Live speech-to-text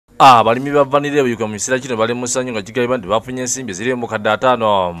Abalimi bavanire Buikwe mu kiseera kino bali mu ssanyu nga kigambibwa nti bafunye ensimbi ziri mu kadde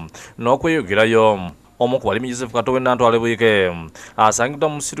 5 n'okweyogerayo. Omu ku balimi Joseph Kato w'Ennantwale Buikwe asangiddwa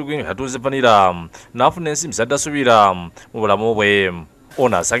mu musiru gwe nga yatuuze vanira n'afuna ensimbi zaddasuubira mu bulamu bwe.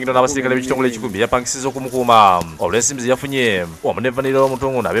 Ono asangidwa n'abasirikale b'ekitongole ekikumi yapangisiza okumukuuma olw'ensimbi ze yafunye wamu ne vanira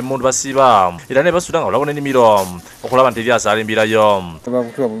w'omutungu n'ab'emmundu basiiba era ne basuuda nga olabona ennimiro okulaba nti eri asaalimbirayo.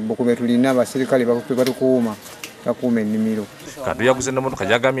 Bukume tulina abasirikale batukuuma bakuuma ennimiro. Kantu yaguze n'emmotoka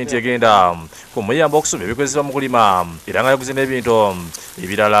gy'agambye nti egenda kumuyamba okusoma ebikozesebwa mu kulima era nga yaguze n'ebintu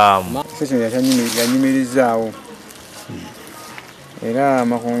ebirala. Kino yanyumirizaawo era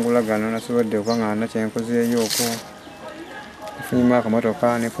amakungula gano nasobodde okuba nga nakyenkozeeyoko nfunyemu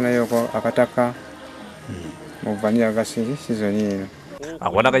akamotoka nefunayoko akataka mu vanira ga sizoni eno.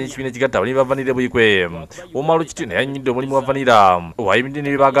 Akwandaganya ekibiina ekigatta abalimi bavanire Buikwe Omumalo Kiti naye annyidde omulimu wa vanira wayimidde ne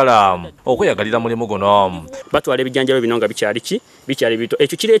byebaagala okweyagalira mulimu guno. Batwala ebijanjalo bino nga bikyali bito.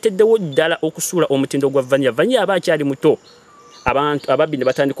 Ekyo kireeteddewo ddala okusuula omutindo gwa vanira. Vanira aba akyali muto. Abantu ababbi ne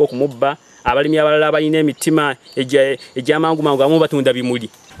batandika okumubba. Abalimi abalala abalina emitima egy'amangu abamu batunda bimuli.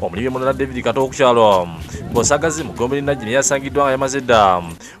 Omulimi omulala David Kato okukyalo Bosagazi mu Gombe Najini yasangiddwa nga yamaze dda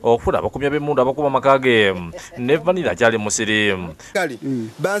okufuna abakumya b'emmundu abakuba amaka ge ne vanira akyali musiri.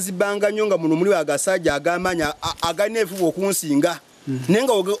 Banzibanga nnyo nga muno muli agasajja ag'amaanyi agalina ebifuba okunsinga naye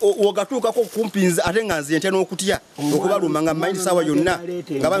nga wogatuukako okumpinza ate nga nze ntya n'okutya okubaluma nga mmanyi ssaawa yonna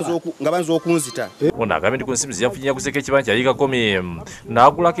nga banza okunzita. Ono agambye nti ku nsimbi ze yafunye yaguzeko ekibanja kya yiga 10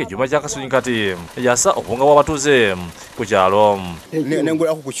 n'agulako ekyuma kya kasonyi kati yassa obwonga bw'abatuuze ku kyalo.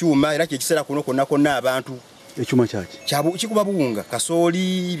 Nengulako ku kyuma era kyekiseera kuno konna abantu. Ekyuma kyaki kikuba buwunga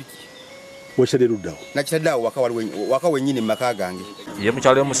kasooli wakitaddeyo nakitaddeawo waka wennyini mu maka gange. Ye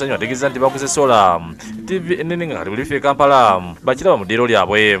mukyalo y'omusanyu ategeeza nti baguze sola TV ennene nga kati buli ffe e Kampala bakiraba mu ddiiro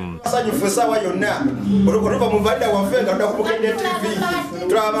lyabwe. Basanyufu essaawa yonna oluva mu vanira waffe nga tudda ku Bukedde TV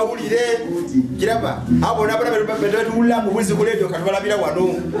tulaba amawulire kiraba abo nabona betuwulira mu buzi ku leediyo kati balabira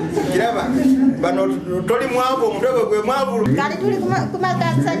wano kiraba bano toli mwavu omutwe gwe mwavu kati tuli ku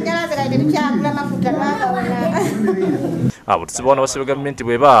masannyalaze kati tetukyagula mafuta twagawona. Abo tusibona basebe gavumenti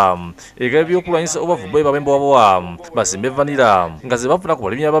bweba egaba ebyokulwanyisa obavuba ebabembowabowa basimbe vanira nga ze bafuna ku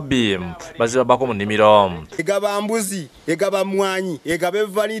balimi ababbi bazibabako mu nnimiro. Egaba mbuzi egaba mmwanyi egaba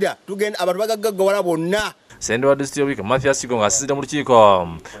vanira tugenda abantu bagaggawala bonna. Ssentebe wa disitulikiti Buikwe Mathias Sigo ng'asizidde mu lukiiko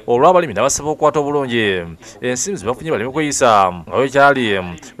olw'abalimi n'abasaba okukwata obulungi ensimbi ze bafunye baleme kweyisa nga wekyali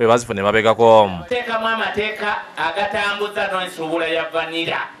bwe bazifuna emabegako. Teekamu amateeka agatambuza n'ensuubula ya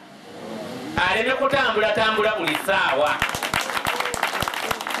vanira aleme kutambula buli ssaawa.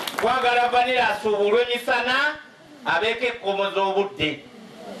 Twagala vanira asuubulwe emisana abeeko ekkomo z'obudde.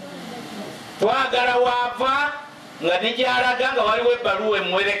 Twagala waava nga negyalaga nga waliwo ebbaluwa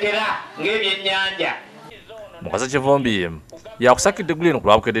emuwerekera ng'ebyennyanja. Mukasa Kivumbi yakusakidde Guleno ku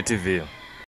lwa Bukedde TV.